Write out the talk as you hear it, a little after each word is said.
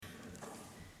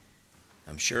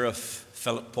I'm sure if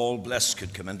Philip Paul Bliss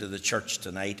could come into the church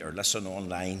tonight or listen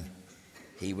online,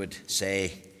 he would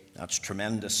say, "That's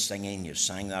tremendous singing. You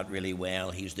sang that really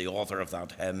well." He's the author of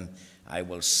that hymn, "I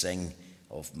Will Sing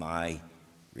of My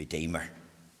Redeemer."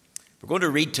 We're going to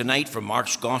read tonight from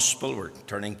Mark's Gospel. We're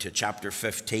turning to chapter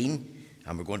 15,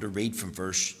 and we're going to read from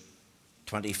verse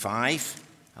 25,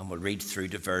 and we'll read through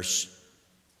to verse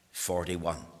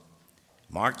 41.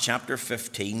 Mark chapter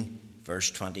 15,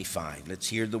 verse 25. Let's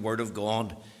hear the word of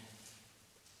God.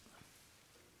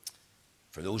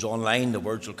 For those online, the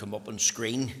words will come up on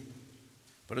screen.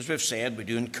 But as we've said, we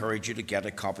do encourage you to get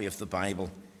a copy of the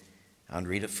Bible and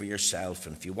read it for yourself.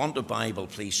 And if you want a Bible,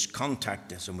 please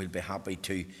contact us and we'll be happy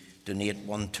to donate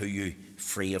one to you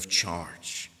free of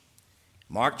charge.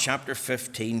 Mark chapter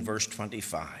 15, verse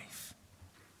 25.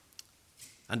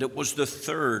 And it was the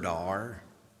third hour,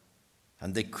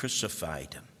 and they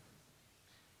crucified him.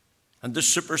 And the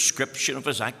superscription of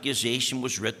his accusation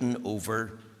was written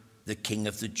over the King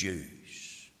of the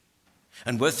Jews.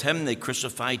 And with him they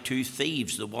crucified two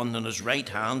thieves, the one on his right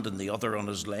hand and the other on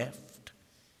his left.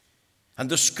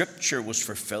 And the scripture was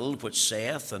fulfilled which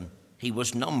saith, and he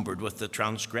was numbered with the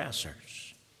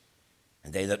transgressors.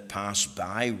 And they that passed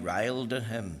by railed at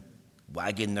him,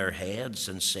 wagging their heads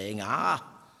and saying, "Ah,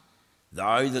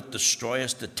 thou that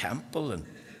destroyest the temple and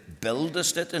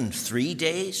buildest it in 3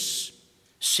 days,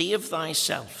 save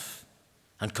thyself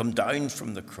and come down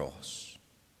from the cross."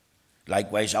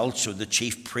 Likewise also the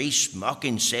chief priests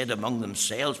mocking said among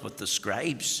themselves with the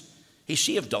scribes, "He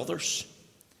saved others,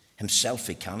 himself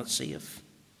he cannot save.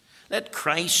 Let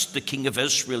Christ, the King of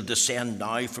Israel, descend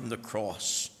now from the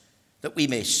cross, that we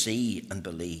may see and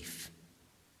believe."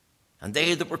 And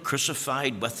they that were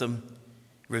crucified with him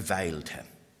reviled him.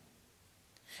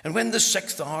 And when the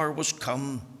 6th hour was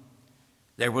come,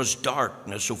 there was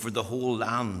darkness over the whole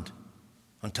land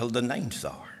until the 9th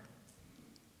hour.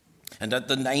 And at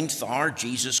the 9th hour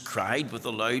Jesus cried with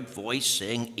a loud voice,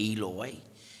 saying, "Eloi,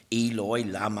 Eloi,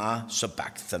 lama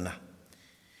sabachthani,"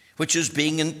 which is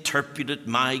being interpreted,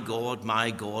 my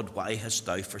God, why hast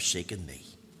thou forsaken me?"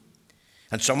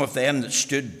 And some of them that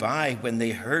stood by, when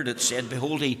they heard it, said,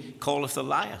 "Behold, he calleth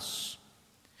Elias."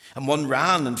 And one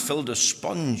ran and filled a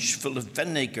sponge full of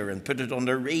vinegar and put it on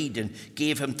a reed and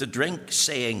gave him to drink,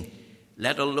 saying,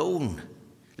 "Let alone,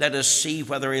 let us see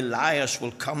whether Elias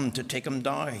will come to take him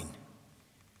down."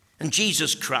 And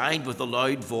Jesus cried with a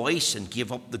loud voice and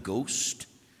gave up the ghost.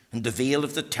 And the veil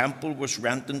of the temple was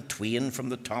rent in twain from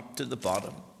the top to the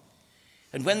bottom.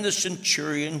 And when the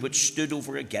centurion which stood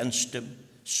over against him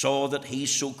saw that he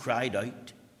so cried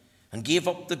out and gave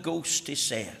up the ghost, he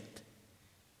said,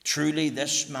 "Truly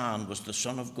this man was the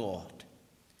Son of God."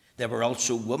 There were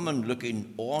also women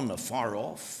looking on afar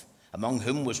off, among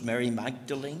whom was Mary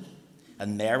Magdalene,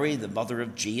 and Mary the mother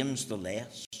of James the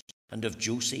Less, and of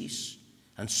Joses,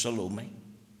 and Salome,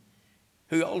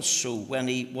 who also, when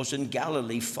he was in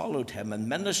Galilee, followed him and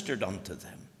ministered unto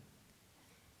them,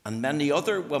 and many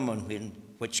other women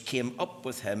which came up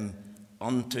with him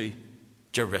unto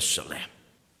Jerusalem.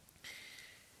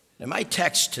 Now my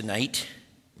text tonight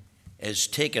is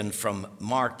taken from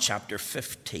Mark chapter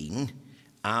 15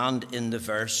 and in the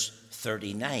verse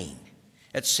 39.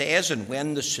 It says, "And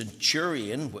when the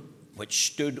centurion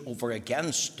which stood over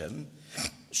against him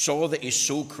saw that he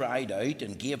so cried out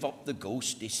and gave up the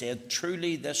ghost, he said,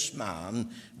 Truly this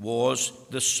man was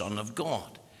the Son of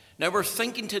God." Now we're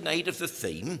thinking tonight of the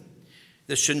theme,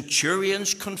 the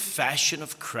centurion's confession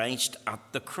of Christ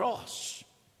at the cross.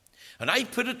 And I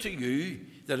put it to you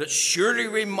that it's surely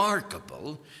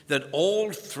remarkable that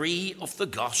all three of the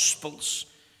Gospels,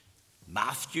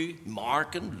 Matthew,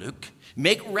 Mark, and Luke,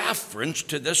 make reference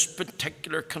to this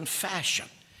particular confession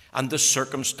and the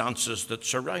circumstances that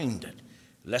surround it.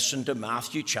 Listen to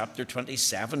Matthew chapter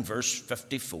 27, verse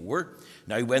 54.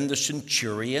 "Now when the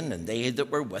centurion and they that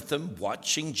were with him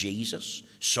watching Jesus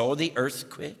saw the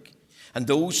earthquake and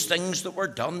those things that were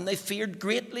done, they feared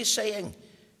greatly, saying,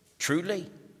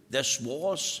 Truly this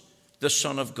was the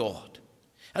Son of God."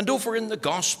 And over in the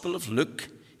Gospel of Luke,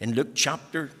 in Luke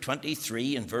chapter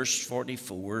 23 and verse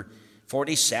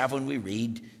 47, we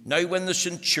read, "Now when the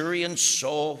centurion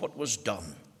saw what was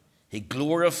done, he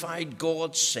glorified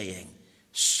God, saying,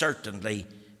 Certainly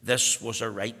this was a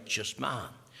righteous man."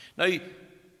 Now,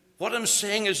 what I'm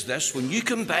saying is this: when you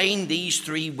combine these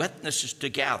three witnesses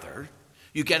together,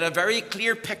 you get a very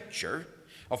clear picture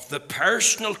of the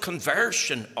personal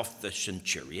conversion of the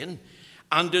centurion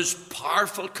and his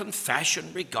powerful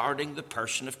confession regarding the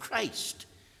person of Christ.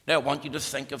 Now, I want you to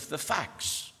think of the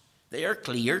facts. They are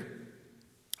clear,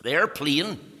 they are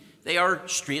plain, they are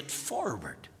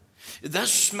straightforward.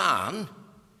 This man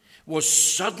was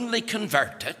suddenly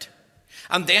converted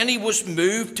And then he was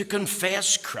moved to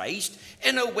confess Christ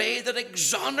in a way that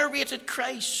exonerated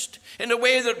Christ, in a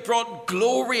way that brought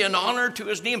glory and honor to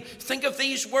his name. Think of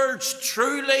these words: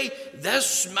 truly,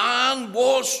 this man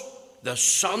was the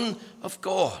Son of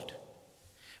God.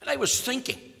 And I was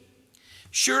thinking,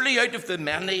 surely out of the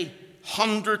many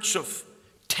hundreds of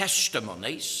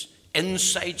testimonies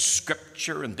inside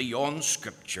Scripture and beyond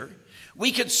Scripture,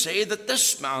 we could say that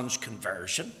this man's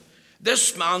conversion,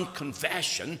 this man's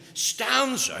confession,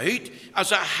 stands out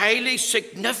as a highly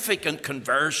significant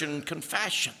conversion and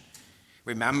confession.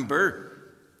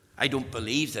 Remember, I don't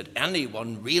believe that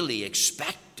anyone really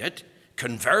expected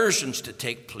conversions to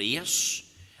take place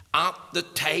at the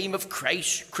time of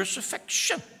Christ's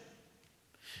crucifixion.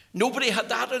 Nobody had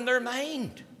that in their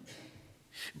mind.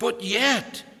 But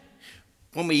yet,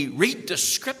 when we read the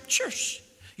Scriptures,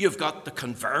 you've got the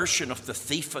conversion of the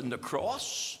thief on the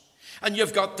cross, and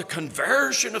you've got the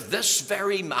conversion of this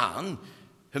very man,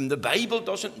 whom the Bible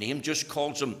doesn't name, just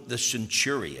calls him the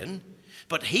centurion.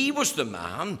 But he was the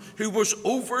man who was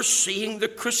overseeing the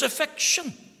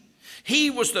crucifixion. He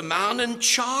was the man in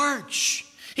charge.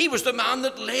 He was the man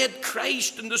that led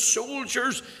Christ and the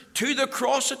soldiers to the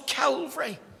cross at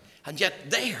Calvary. And yet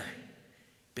there,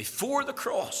 before the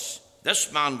cross,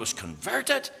 this man was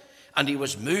converted and he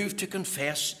was moved to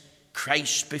confess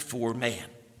Christ before men.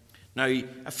 Now,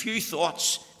 a few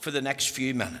thoughts for the next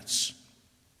few minutes.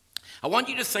 I want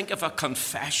you to think of a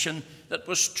confession that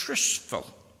was truthful.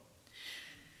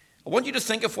 I want you to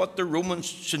think of what the Roman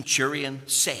centurion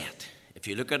said. If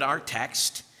you look at our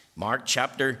text, Mark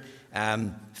chapter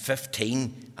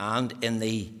 15, and in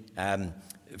the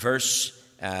verse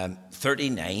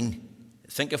 39,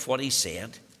 think of what he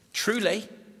said. Truly,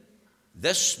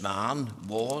 this man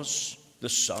was the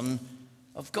Son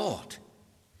of God.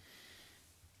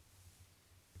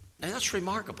 Now that's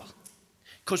remarkable,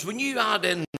 because when you add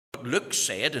in what Luke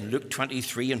said in Luke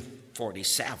 23 and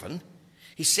 47,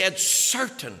 he said,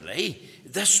 certainly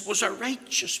this was a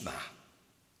righteous man.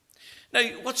 Now,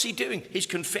 what's he doing? He's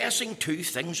confessing two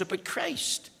things about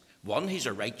Christ. One, he's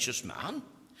a righteous man.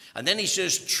 And then he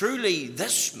says, truly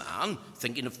this man,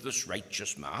 thinking of this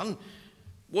righteous man,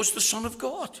 was the Son of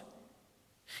God.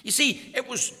 You see, it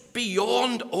was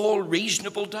beyond all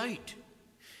reasonable doubt.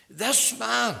 This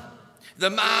man, the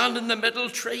man in the middle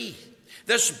tree,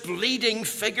 this bleeding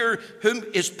figure whom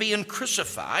is being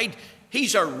crucified,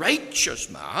 he's a righteous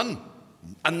man.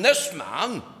 And this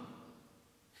man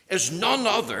is none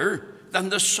other than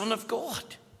the Son of God.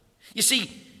 You see,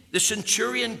 the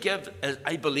centurion,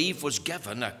 I believe, was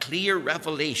given a clear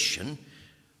revelation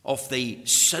of the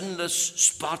sinless,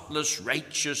 spotless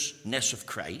righteousness of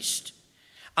Christ,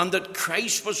 and that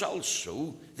Christ was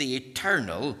also the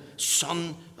eternal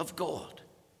Son of God.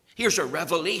 Here's a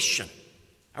revelation,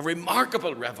 a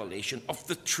remarkable revelation of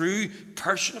the true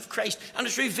person of Christ, and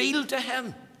it's revealed to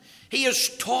him. He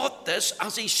is taught this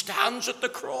as he stands at the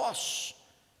cross.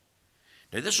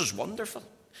 Now, this is wonderful,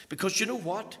 because you know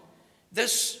what?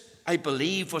 This, I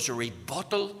believe, was a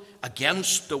rebuttal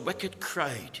against the wicked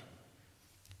crowd.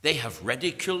 They have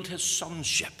ridiculed his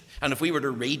sonship. And if we were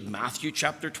to read Matthew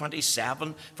chapter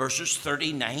 27, verses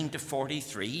 39 to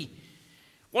 43,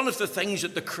 one of the things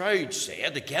that the crowd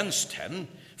said against him,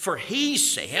 for he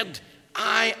said,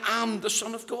 I am the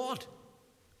Son of God.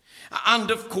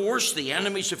 And of course, the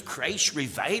enemies of Christ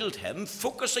reviled him,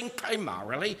 focusing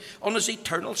primarily on his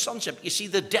eternal sonship. You see,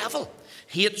 the devil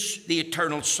hates the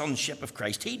eternal sonship of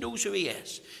Christ. He knows who he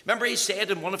is. Remember, he said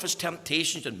in one of his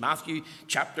temptations in Matthew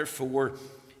chapter 4,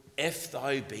 if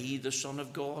thou be the Son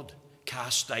of God,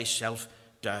 cast thyself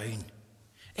down.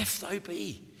 If thou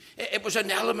be. It was an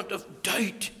element of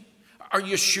doubt. Are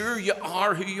you sure you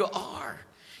are who you are?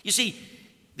 You see,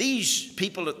 these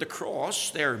people at the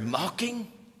cross, they're mocking.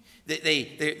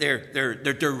 They're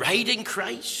deriding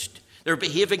Christ. They're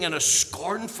behaving in a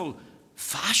scornful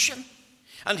fashion.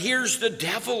 And here's the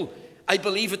devil, I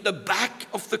believe, at the back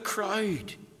of the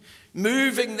crowd,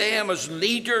 moving them as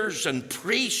leaders and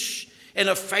priests in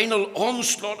a final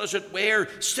onslaught, as it were,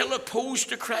 still opposed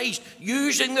to Christ,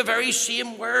 using the very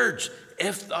same words,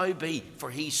 if thou be,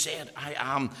 for he said, I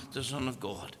am the Son of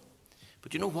God.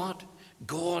 But you know what?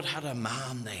 God had a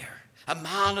man there. A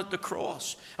man at the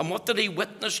cross. And what did he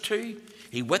witness to?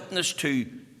 He witnessed to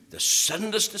the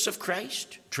sinlessness of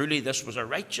Christ. Truly, this was a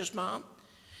righteous man.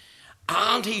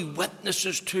 And he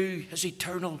witnesses to his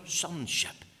eternal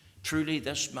sonship. Truly,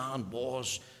 this man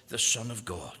was the Son of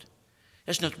God.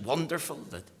 Isn't it wonderful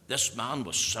that this man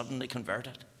was suddenly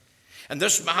converted? And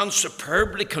this man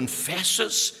superbly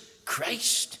confesses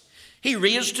Christ. He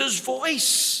raised his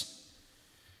voice.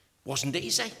 Wasn't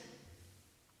easy.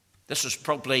 This is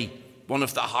probably one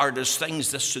of the hardest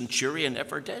things this centurion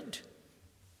ever did.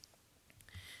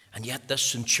 And yet this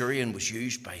centurion was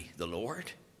used by the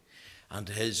Lord, and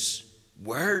his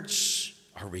words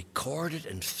are recorded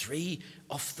in 3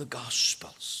 of the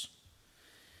Gospels.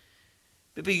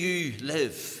 Maybe you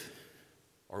live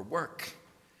or work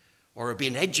or are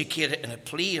being educated in a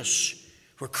place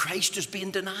where Christ is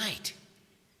being denied.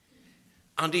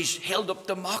 And he's held up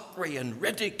to mockery and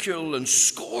ridicule and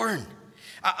scorn.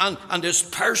 And his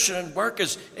person and work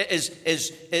is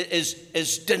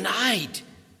denied.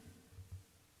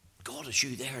 God is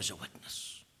you there as a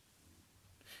witness.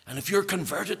 And if you're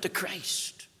converted to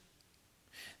Christ,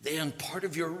 then part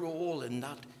of your role in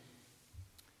that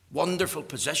wonderful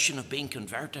position of being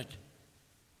converted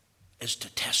is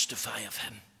to testify of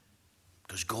him.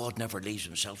 Because God never leaves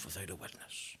himself without a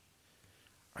witness.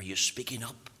 Are you speaking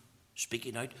up,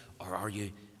 speaking out, or are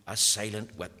you a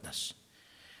silent witness?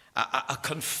 A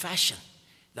confession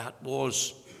that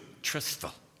was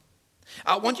truthful.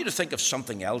 I want you to think of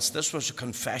something else. This was a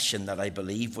confession that I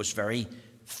believe was very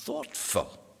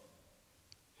thoughtful.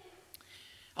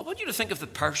 I want you to think of the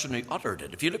person who uttered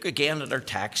it. If you look again at our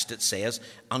text, it says,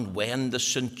 and when the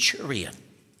centurion.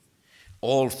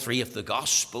 All 3 of the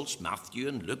Gospels, Matthew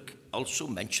and Luke, also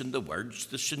mention the words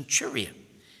the centurion.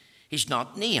 He's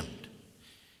not named.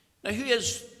 Now, who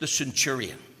is the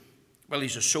centurion? Well,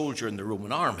 he's a soldier in the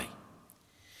Roman army.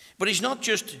 But he's not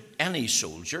just any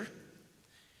soldier.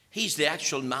 He's the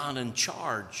actual man in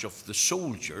charge of the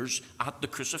soldiers at the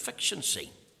crucifixion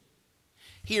scene.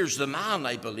 Here's the man,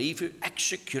 I believe, who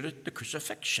executed the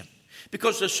crucifixion.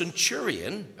 Because the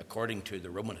centurion, according to the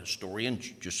Roman historian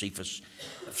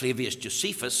Flavius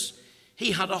Josephus,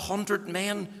 he had 100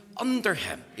 men under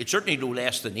him. He'd certainly no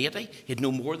less than 80. He'd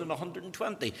no more than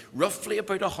 120. Roughly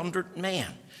about 100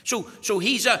 men. So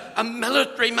he's a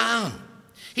military man.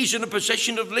 He's in a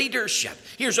position of leadership.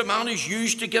 Here's a man who's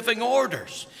used to giving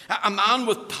orders. A man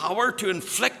with power to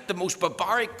inflict the most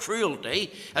barbaric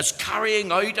cruelty as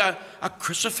carrying out a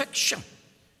crucifixion.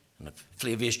 And if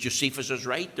Flavius Josephus is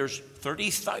right, there's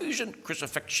 30,000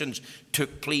 crucifixions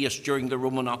took place during the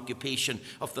Roman occupation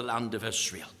of the land of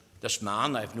Israel. This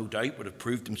man, I have no doubt, would have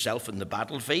proved himself in the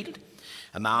battlefield.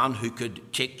 A man who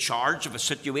could take charge of a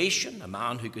situation, a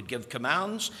man who could give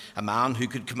commands, a man who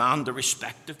could command the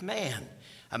respect of men,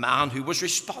 a man who was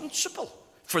responsible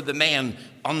for the men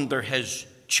under his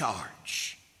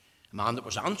charge, a man that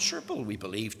was answerable, we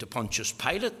believe, to Pontius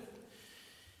Pilate,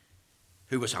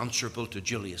 who was answerable to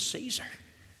Julius Caesar.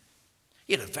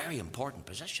 He had a very important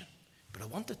position. But I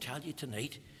want to tell you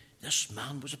tonight, this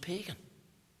man was a pagan.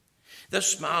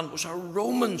 This man was a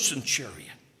Roman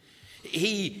centurion.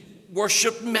 He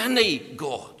worshipped many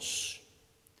gods.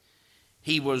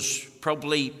 He was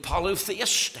probably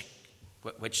polytheistic,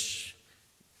 which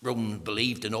Rome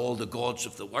believed in all the gods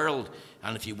of the world.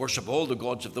 And if you worship all the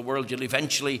gods of the world, you'll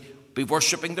eventually be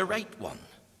worshipping the right one.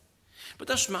 But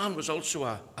this man was also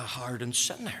a hardened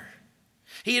sinner.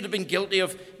 He had been guilty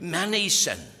of many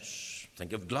sins.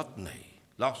 Think of gluttony,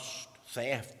 lust,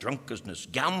 theft, drunkenness,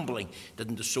 gambling.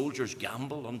 Didn't the soldiers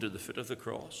gamble under the foot of the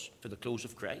cross for the clothes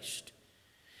of Christ?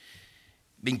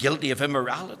 Been guilty of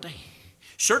immorality.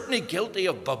 Certainly guilty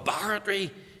of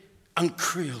barbarity and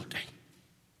cruelty.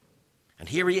 And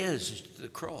here he is at the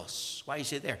cross. Why is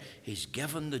he there? He's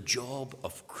given the job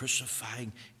of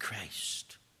crucifying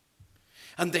Christ.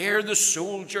 And there the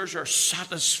soldiers are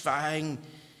satisfying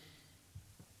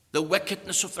the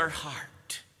wickedness of their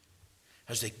heart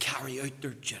as they carry out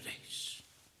their duties.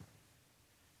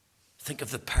 Think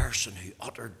of the person who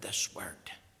uttered this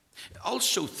word.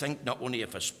 Also think not only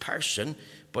of his person,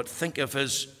 but think of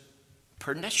his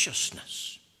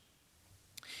perniciousness.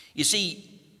 You see,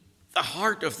 the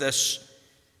heart of this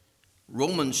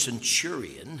Roman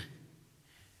centurion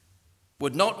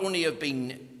would not only have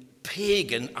been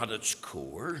pagan at its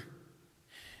core,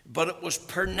 but it was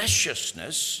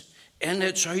perniciousness in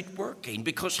its outworking,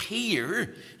 because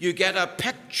here you get a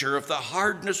picture of the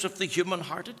hardness of the human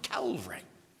heart at Calvary.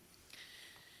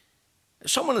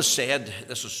 Someone has said,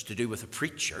 this is to do with a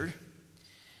preacher,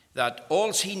 that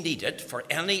all he needed for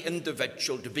any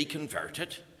individual to be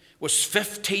converted was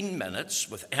 15 minutes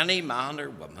with any man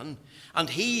or woman, and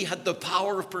he had the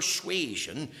power of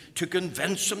persuasion to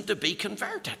convince them to be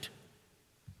converted.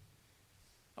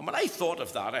 And when I thought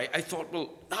of that, I thought, well,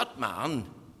 that man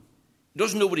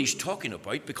doesn't know what he's talking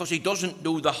about because he doesn't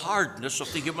know the hardness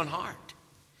of the human heart.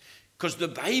 Because the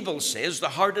Bible says the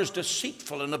heart is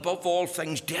deceitful and above all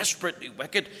things desperately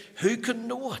wicked. Who can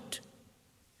know it?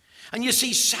 And you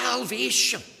see,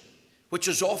 salvation, which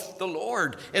is of the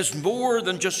Lord, is more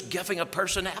than just giving a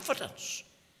person evidence.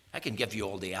 I can give you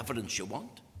all the evidence you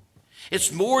want.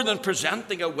 It's more than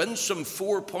presenting a winsome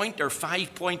 4-point or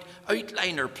 5-point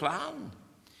outline or plan.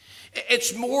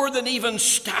 It's more than even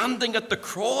standing at the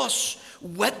cross,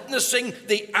 witnessing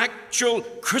the actual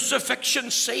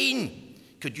crucifixion scene.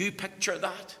 Could you picture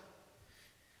that?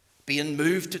 Being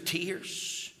moved to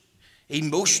tears,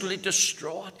 emotionally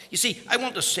distraught. You see, I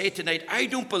want to say tonight, I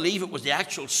don't believe it was the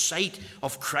actual sight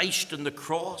of Christ on the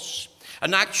cross,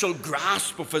 an actual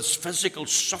grasp of his physical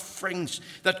sufferings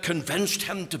that convinced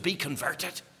him to be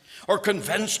converted or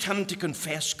convinced him to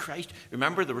confess Christ.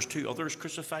 Remember, there was 2 others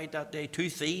crucified that day, 2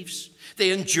 thieves.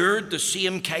 They endured the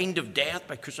same kind of death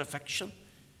by crucifixion.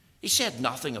 He said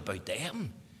nothing about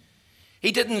them.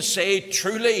 He didn't say,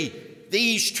 truly,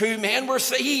 these 2 men were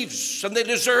thieves and they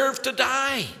deserved to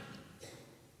die.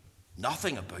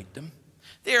 Nothing about them.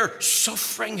 Their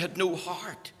suffering had no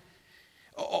heart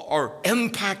or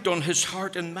impact on his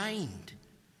heart and mind.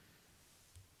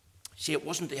 See, it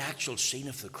wasn't the actual scene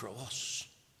of the cross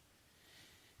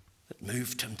that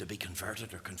moved him to be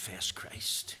converted or confess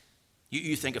Christ.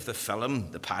 You think of the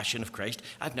film, The Passion of Christ.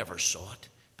 I've never saw it,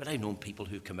 but I've known people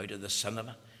who come out of the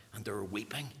cinema and they were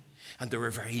weeping and they were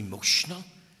very emotional.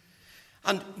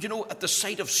 And, you know, at the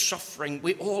sight of suffering,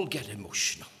 we all get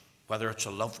emotional, whether it's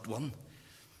a loved one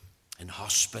in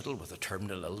hospital with a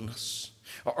terminal illness,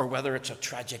 or whether it's a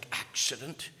tragic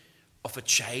accident of a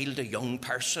child, a young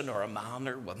person, or a man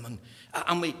or woman.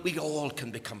 And we all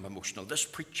can become emotional. This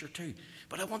preacher too.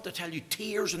 But I want to tell you,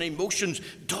 tears and emotions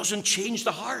doesn't change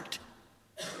the heart.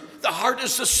 The heart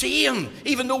is the same.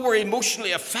 Even though we're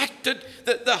emotionally affected,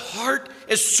 the heart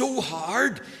is so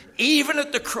hard. Even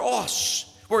at the cross,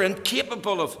 we're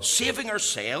incapable of saving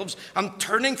ourselves and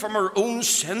turning from our own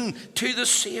sin to the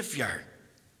Saviour.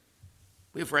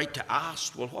 We have right to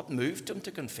ask, well, what moved him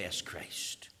to confess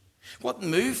Christ? What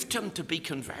moved him to be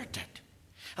converted?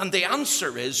 And the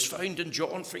answer is found in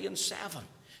John 3 and 7.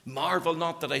 Marvel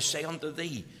not that I say unto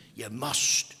thee, you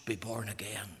must be born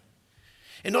again.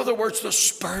 In other words, the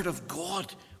Spirit of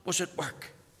God was at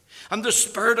work. And the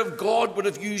Spirit of God would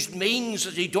have used means,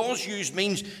 as he does use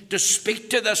means, to speak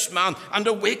to this man and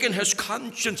awaken his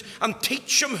conscience and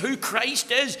teach him who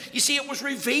Christ is. You see, it was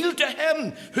revealed to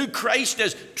him who Christ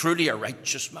is. Truly a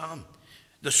righteous man,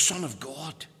 the Son of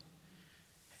God.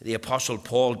 The Apostle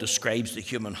Paul describes the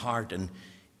human heart in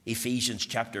Ephesians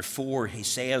chapter 4. He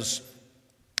says,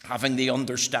 having the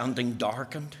understanding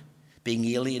darkened, being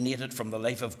alienated from the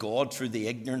life of God through the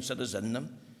ignorance that is in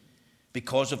them,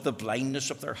 because of the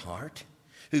blindness of their heart,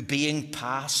 who being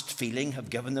past feeling have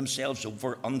given themselves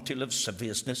over unto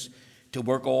lasciviousness, to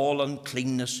work all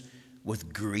uncleanness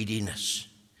with greediness.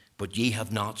 But ye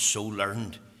have not so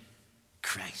learned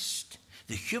Christ.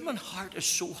 The human heart is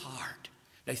so hard.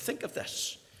 Now think of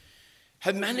this.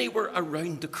 How many were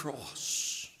around the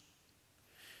cross?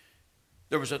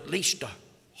 There was at least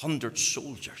 100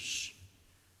 soldiers,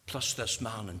 plus this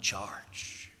man in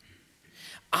charge.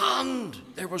 And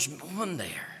there was women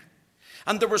there.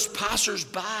 And there was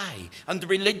passers-by, and the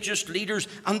religious leaders,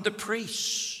 and the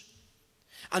priests.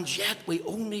 And yet we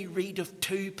only read of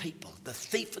 2 people, the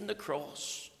thief on the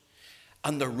cross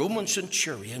and the Roman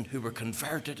centurion who were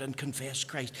converted and confessed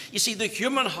Christ. You see, the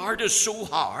human heart is so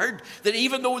hard that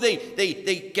even though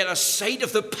they get a sight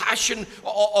of the passion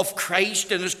of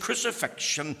Christ and his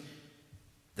crucifixion,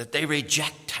 that they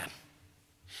reject him.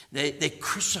 They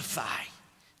crucify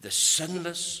the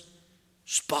sinless,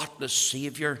 spotless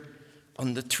Saviour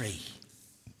on the tree.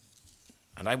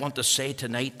 And I want to say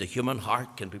tonight, the human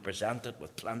heart can be presented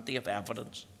with plenty of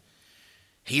evidence.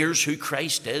 Here's who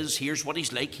Christ is, here's what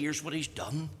he's like, here's what he's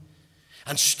done.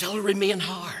 And still remain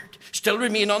hard, still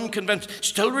remain unconvinced,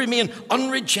 still remain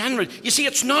unregenerate. You see,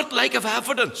 it's not lack of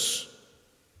evidence.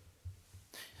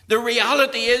 The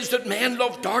reality is that men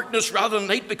love darkness rather than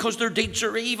light because their deeds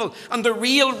are evil. And the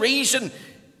real reason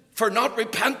for not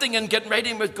repenting and getting right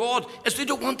in with God is they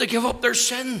don't want to give up their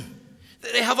sin.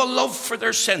 They have a love for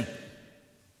their sin.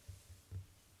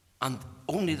 And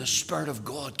only the Spirit of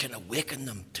God can awaken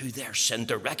them to their sin,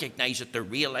 to recognize it, to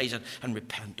realize it, and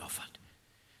repent of it.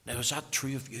 Now, is that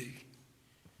true of you?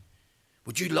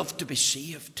 Would you love to be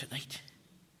saved tonight?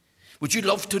 Would you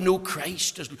love to know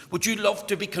Christ? Would you love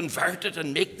to be converted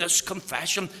and make this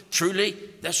confession? Truly,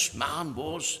 this man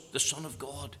was the Son of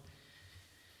God.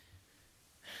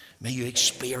 May you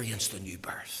experience the new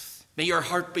birth. May your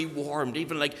heart be warmed,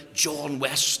 even like John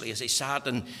Wesley as he sat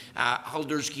in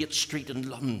Aldersgate Street in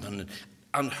London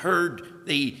and heard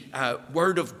the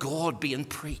word of God being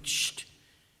preached.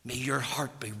 May your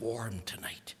heart be warmed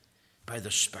tonight by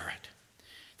the Spirit.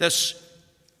 This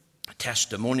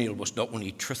testimonial was not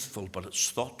only truthful, but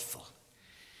it's thoughtful.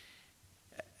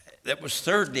 It was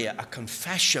thirdly a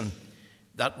confession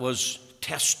that was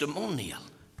testimonial.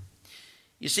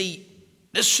 You see,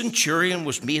 this centurion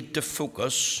was made to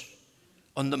focus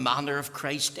on the manner of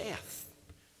Christ's death.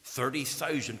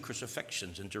 30,000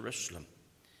 crucifixions in Jerusalem.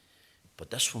 But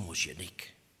this one was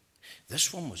unique.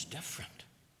 This one was different.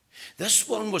 This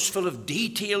one was full of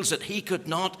details that he could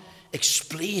not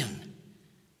explain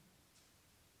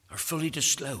or fully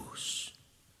disclose.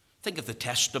 Think of the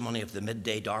testimony of the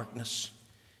midday darkness.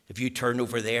 If you turn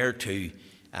over there to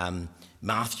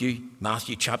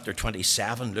Matthew chapter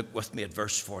 27, look with me at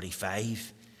verse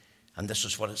 45, and this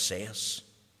is what it says.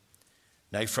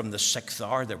 Now from the 6th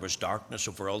hour there was darkness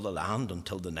over all the land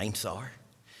until the 9th hour.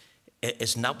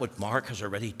 Isn't that what Mark has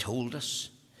already told us?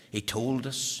 He told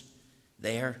us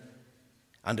there,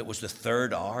 and it was the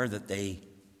 3rd hour that they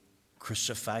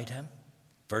crucified him.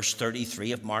 Verse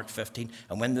 33 of Mark 15,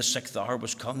 and when the 6th hour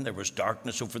was come, there was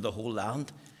darkness over the whole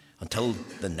land until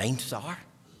the 9th hour.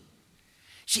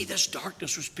 See, this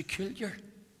darkness was peculiar.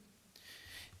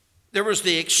 There was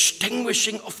the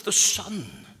extinguishing of the sun.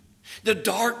 The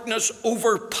darkness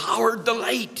overpowered the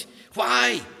light.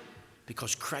 Why?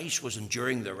 Because Christ was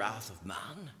enduring the wrath of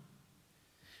man.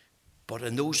 But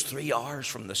in those 3 hours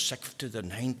from the 6th to the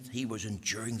 9th, he was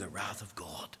enduring the wrath of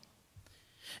God.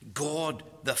 God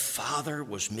the Father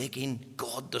was making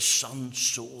God the Son's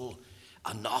soul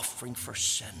an offering for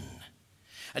sin.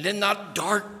 And in that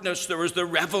darkness there was the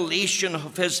revelation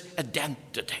of his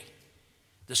identity,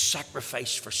 the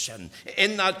sacrifice for sin.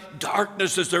 In that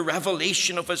darkness is the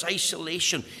revelation of his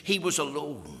isolation. He was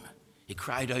alone. He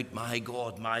cried out, my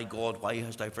God, why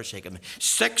hast thou forsaken me?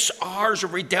 6 hours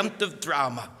of redemptive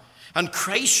drama. And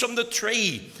Christ on the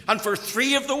tree. And for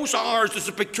 3 of those hours, as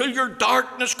a peculiar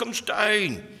darkness comes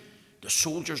down, the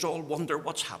soldiers all wonder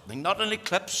what's happening. Not an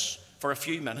eclipse for a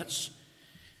few minutes.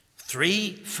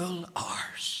 3 full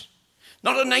hours.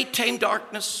 Not a nighttime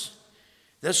darkness.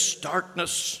 This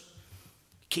darkness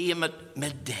came at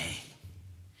midday.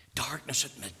 Darkness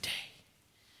at midday.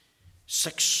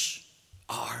 6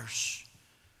 hours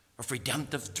of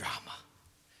redemptive drama.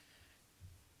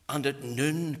 And at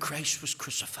noon, Christ was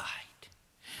crucified.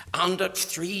 And at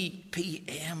 3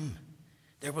 p.m.,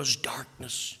 there was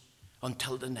darkness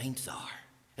until the 9th hour.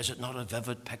 Is it not a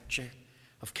vivid picture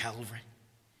of Calvary?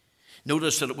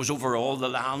 Notice that it was over all the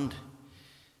land.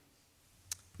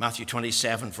 Matthew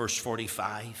 27, verse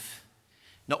 45.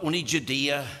 Not only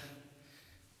Judea,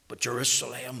 but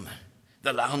Jerusalem,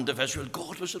 the land of Israel.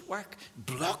 God was at work,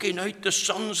 blocking out the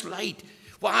sun's light.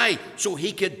 Why? So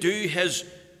he could do his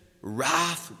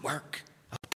wrath work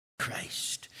upon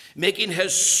Christ, making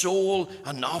his soul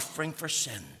an offering for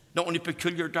sin. Not only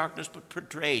peculiar darkness, but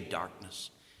portrayed darkness.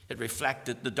 It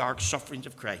reflected the dark sufferings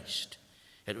of Christ.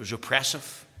 It was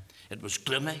oppressive. It was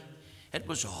gloomy. It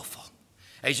was awful.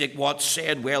 Isaac Watts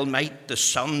said, well might the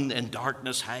sun in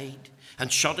darkness hide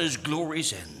and shut his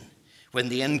glories in when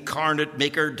the incarnate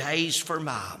maker dies for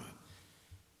man,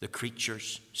 the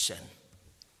creature's sin.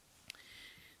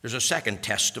 There's a second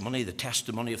testimony, the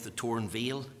testimony of the torn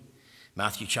veil.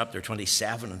 Matthew chapter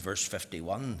 27 and verse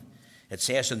 51. It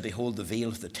says, and behold, the veil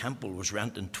of the temple was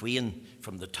rent in twain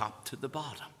from the top to the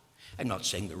bottom. I'm not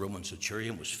saying the Roman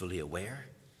centurion was fully aware,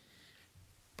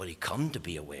 but he come to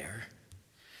be aware.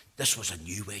 This was a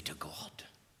new way to God.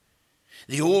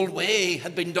 The old way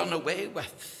had been done away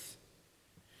with.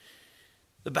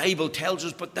 The Bible tells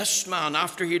us, but this man,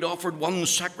 after he'd offered one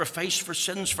sacrifice for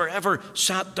sins forever,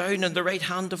 sat down in the right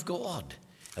hand of God.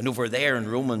 And over there in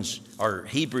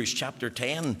Hebrews chapter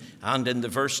 10 and in the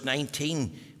verse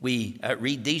 19, we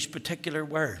read these particular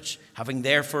words. Having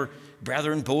therefore,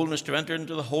 brethren, boldness to enter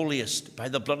into the holiest by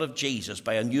the blood of Jesus,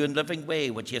 by a new and living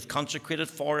way, which he hath consecrated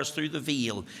for us through the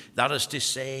veil, that is to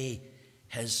say,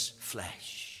 his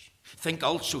flesh. Think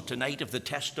also tonight of the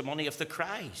testimony of the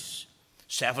cries.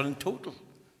 7 in total.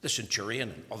 The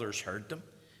centurion and others heard them.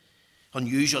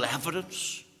 Unusual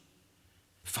evidence.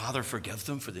 Father, forgive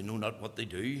them, for they know not what they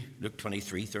do. Luke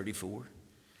 23:34.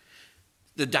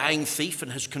 The dying thief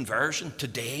in his conversion.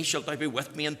 Today shalt thou be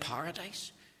with me in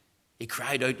paradise. He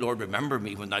cried out, Lord, remember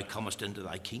me when thou comest into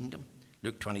thy kingdom.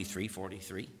 Luke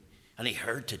 23:43. And he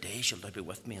heard, today shalt thou be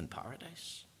with me in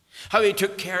paradise. How he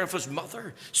took care of his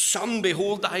mother. Son,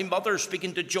 behold thy mother,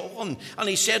 speaking to John. And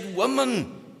he said,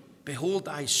 woman, behold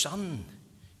thy son.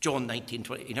 John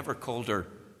 19:20. He never called her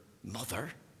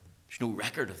mother. There's no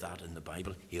record of that in the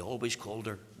Bible. He always called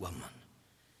her woman.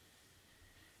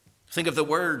 Think of the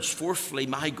words, fourthly,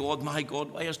 my God,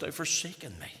 why hast thou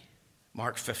forsaken me?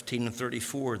 Mark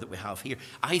 15:34 that we have here.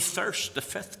 I thirst, the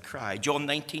 5th cry. John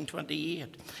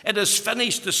 19:28. It is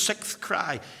finished, the 6th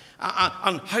cry.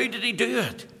 And how did he do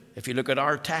it? If you look at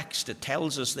our text, it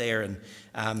tells us there in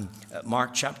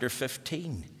Mark chapter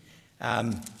 15.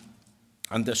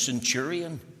 And the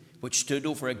centurion which stood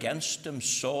over against him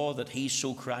saw that he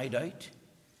so cried out.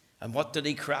 And what did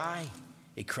he cry?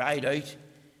 He cried out,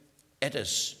 "It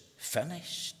is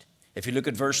finished." If you look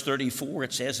at verse 34,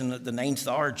 it says, "And at the 9th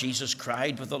hour Jesus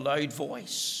cried with a loud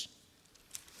voice."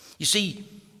 You see,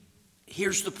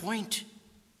 here's the point.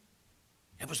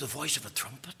 It was the voice of a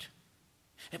trumpet.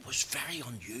 It was very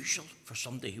unusual for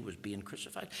somebody who was being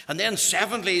crucified. And then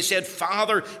seventhly, he said,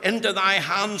 "Father, into thy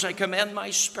hands I commend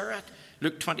my spirit."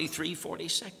 Luke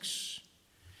 23:46.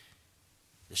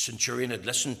 The centurion had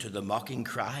listened to the mocking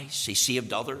cries. He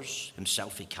saved others.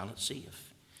 Himself he cannot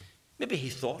save. Maybe he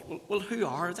thought, well, who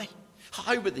are they?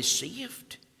 How were they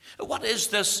saved? What is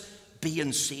this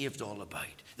being saved all about?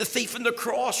 The thief on the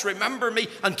cross, remember me,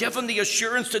 and given the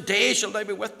assurance, today shall thou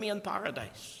be with me in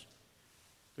paradise.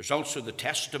 There's also the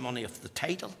testimony of the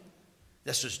title.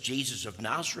 This is Jesus of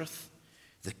Nazareth,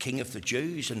 the King of the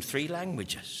Jews, in 3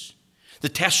 languages. The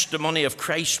testimony of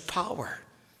Christ's power.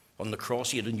 On the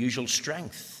cross he had unusual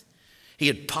strength. He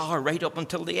had power right up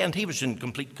until the end. He was in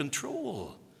complete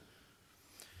control.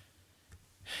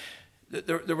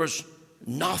 There was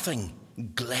nothing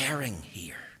glaring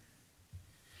here.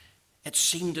 It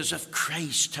seemed as if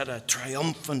Christ had a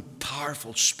triumphant,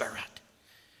 powerful spirit.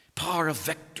 Power of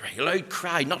victory, a loud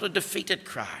cry, not a defeated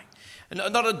cry.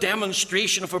 Not a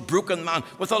demonstration of a broken man,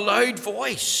 with a loud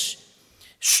voice.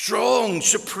 Strong,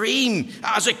 supreme,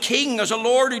 as a king, as a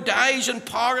Lord who dies in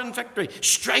power and victory.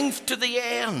 Strength to the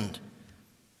end.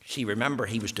 See, remember,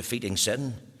 he was defeating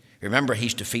sin. Remember,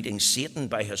 he's defeating Satan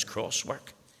by his cross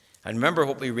work. And remember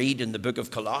what we read in the book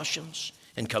of Colossians.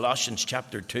 In Colossians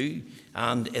chapter 2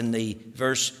 and in the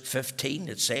verse 15,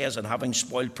 it says, "And having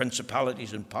spoiled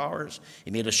principalities and powers,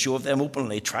 he made a show of them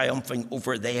openly, triumphing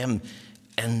over them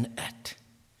in it."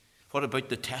 What about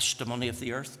the testimony of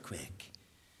the earthquake?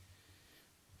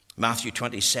 Matthew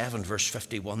 27, verse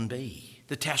 51b,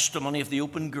 the testimony of the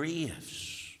open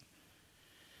graves.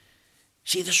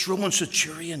 See, this Roman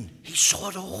centurion, he saw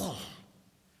it all.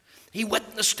 He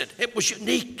witnessed it. It was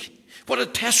unique. What a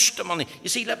testimony. You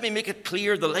see, let me make it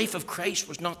clear, the life of Christ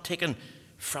was not taken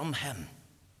from him.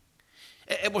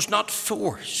 It was not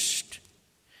forced.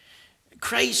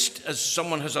 Christ, as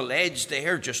someone has alleged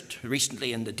there just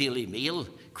recently in the Daily Mail,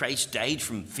 Christ died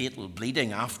from fatal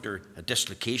bleeding after a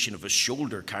dislocation of his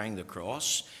shoulder carrying the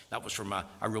cross. That was from a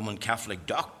Roman Catholic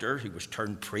doctor who was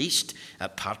turned priest,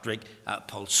 Patrick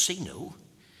Pulsino.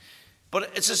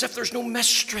 But it's as if there's no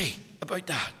mystery about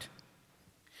that.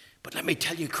 But let me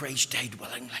tell you, Christ died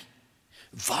willingly,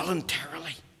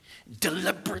 voluntarily,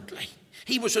 deliberately.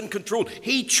 He was in control.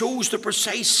 He chose the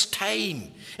precise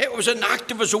time. It was an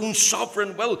act of his own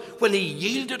sovereign will when he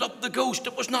yielded up the ghost.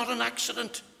 It was not an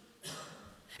accident.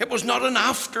 It was not an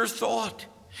afterthought.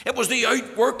 It was the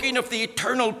outworking of the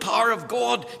eternal power of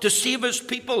God to save his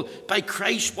people by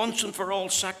Christ's once and for all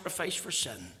sacrifice for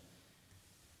sin.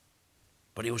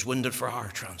 But he was wounded for our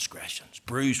transgressions,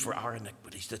 bruised for our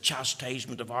iniquities. The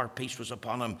chastisement of our peace was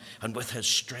upon him, and with his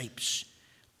stripes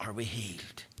are we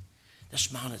healed. This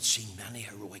man had seen many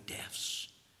heroic deaths,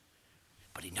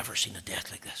 but he'd never seen a death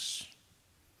like this.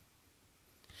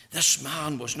 This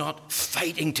man was not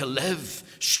fighting to live,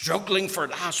 struggling for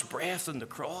last breath on the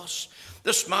cross.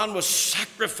 This man was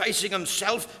sacrificing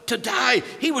himself to die.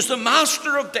 He was the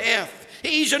master of death.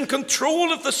 He's in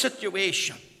control of the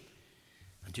situation.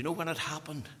 And do you know when it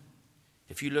happened?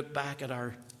 If you look back at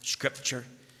our scripture,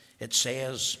 it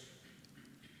says,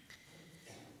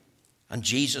 "And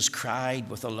Jesus cried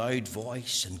with a loud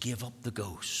voice and gave up the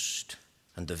ghost.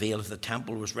 And the veil of the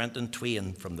temple was rent in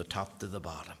twain from the top to the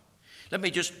bottom." Let me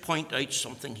just point out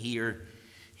something here.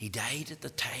 He died at the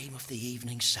time of the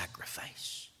evening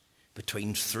sacrifice,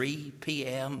 between 3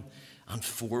 p.m. and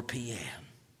 4 p.m.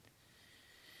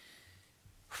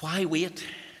 Why wait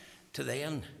to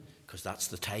then? Because that's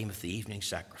the time of the evening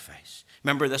sacrifice.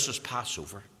 Remember, this was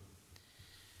Passover.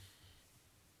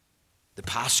 The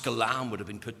Paschal lamb would have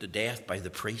been put to death by the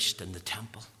priest in the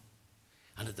temple.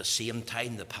 And at the same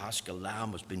time, the Paschal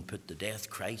lamb was being put to death.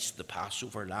 Christ, the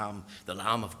Passover lamb, the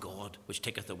Lamb of God, which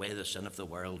taketh away the sin of the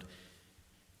world.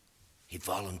 He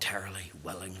voluntarily,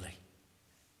 willingly,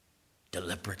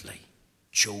 deliberately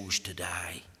chose to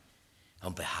die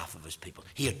on behalf of his people.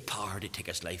 He had power to take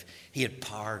his life. He had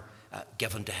power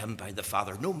given to him by the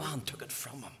Father. No man took it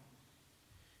from him.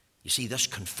 You see, this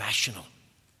confessional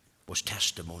was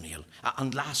testimonial.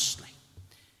 And lastly,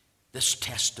 this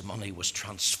testimony was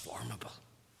transformable.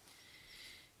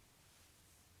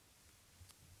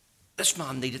 This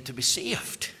man needed to be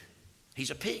saved.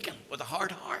 He's a pagan with a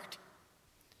hard heart.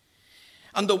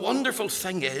 And the wonderful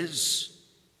thing is,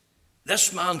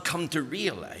 this man come to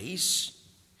realize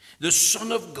the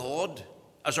Son of God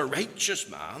as a righteous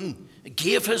man,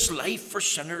 gave his life for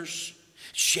sinners,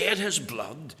 shed his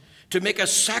blood to make a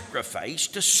sacrifice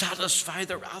to satisfy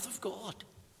the wrath of God.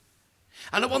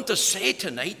 And I want to say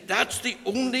tonight, that's the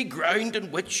only ground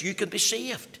in which you can be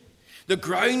saved. The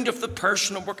ground of the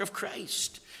person and work of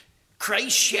Christ.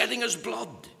 Christ shedding his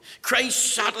blood.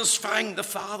 Christ satisfying the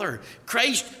Father.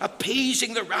 Christ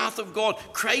appeasing the wrath of God.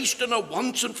 Christ in a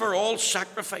once and for all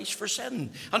sacrifice for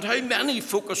sin. And how many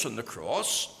focus on the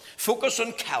cross, focus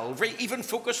on Calvary, even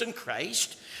focus on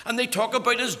Christ, and they talk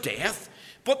about his death,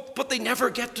 but they never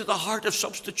get to the heart of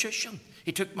substitution.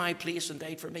 He took my place and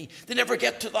died for me. They never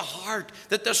get to the heart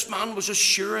that this man was a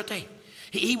surety.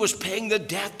 He was paying the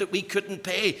debt that we couldn't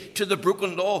pay to the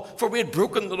broken law, for we had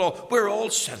broken the law. We're all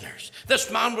sinners.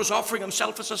 This man was offering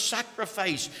himself as a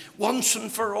sacrifice once and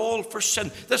for all for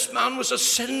sin. This man was a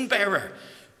sin bearer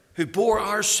who bore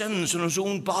our sins in his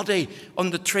own body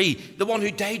on the tree, the one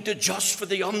who died the just for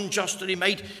the unjust, that he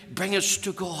might bring us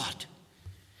to God.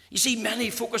 You see, many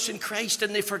focus on Christ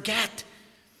and they forget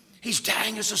he's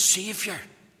dying as a Saviour.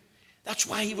 That's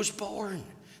why he was born.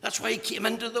 That's why he came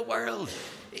into the world.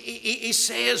 He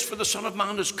says, for the Son of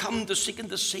Man has come to seek and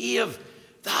to save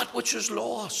that which is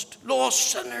lost.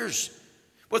 Lost sinners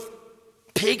with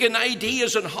pagan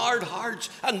ideas and hard hearts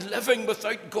and living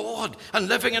without God and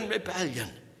living in rebellion.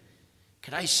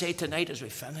 Can I say tonight as we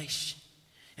finish,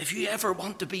 if you ever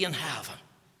want to be in heaven,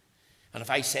 and if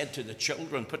I said to the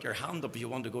children, put your hand up if you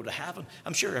want to go to heaven,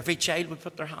 I'm sure every child would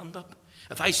put their hand up.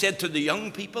 If I said to the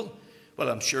young people, well,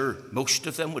 I'm sure most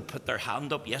of them would put their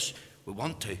hand up. Yes, we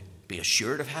want to be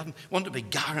assured of heaven, want to be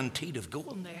guaranteed of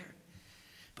going there.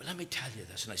 But let me tell you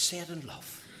this, and I say it in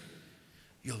love,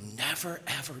 you'll never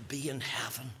ever be in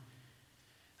heaven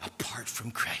apart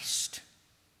from Christ.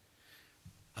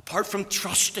 Apart from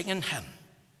trusting in him.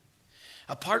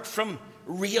 Apart from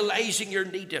realizing your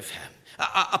need of him.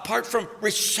 Apart from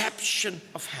reception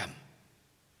of him.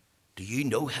 Do you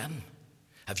know him?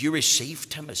 Have you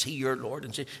received him? Is he your Lord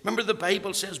and Savior? Remember the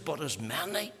Bible says, but as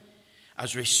many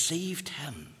as received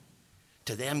him,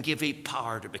 to them give he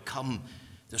power to become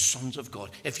the sons of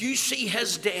God. If you see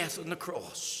his death on the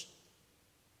cross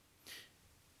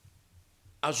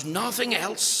as nothing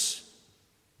else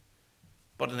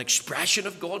but an expression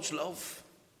of God's love,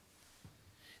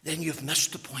 then you've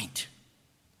missed the point.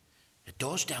 It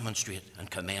does demonstrate and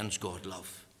commends God's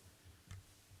love.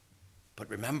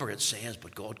 But remember it says,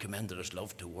 but God commended his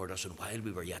love toward us, and while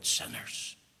we were yet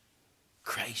sinners,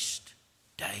 Christ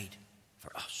died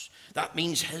for us. That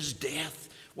means his death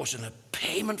wasn't a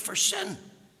payment for sin.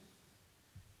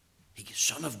 He,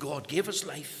 Son of God, gave his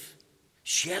life,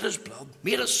 shed his blood,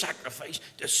 made a sacrifice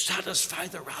to satisfy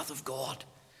the wrath of God.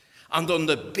 And on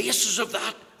the basis of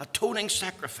that atoning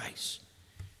sacrifice,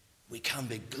 we can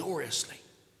be gloriously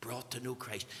brought to know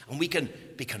Christ. And we can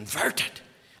be converted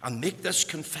and make this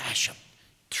confession.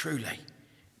 Truly,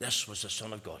 this was the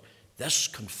Son of God. This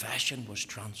confession was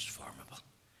transformable.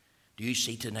 Do you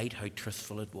see tonight how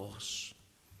truthful it was?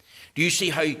 Do you see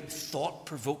how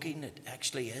thought-provoking it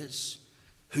actually is?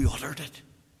 Who uttered it?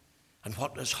 And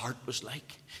what his heart was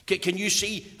like? Can you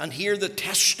see and hear the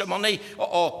testimony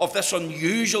of this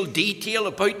unusual detail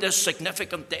about this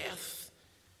significant death?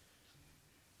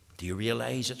 Do you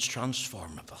realize it's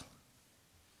transformable?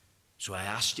 So I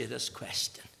asked you this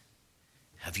question.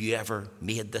 Have you ever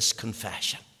made this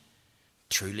confession?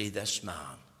 Truly this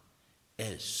man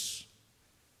is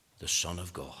the Son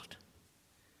of God.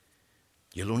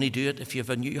 You'll only do it if you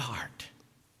have a new heart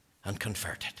and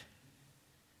convert it.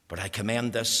 But I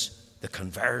commend this, the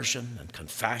conversion and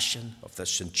confession of the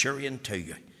centurion to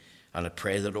you. And I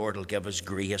pray the Lord will give us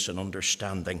grace and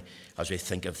understanding as we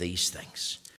think of these things.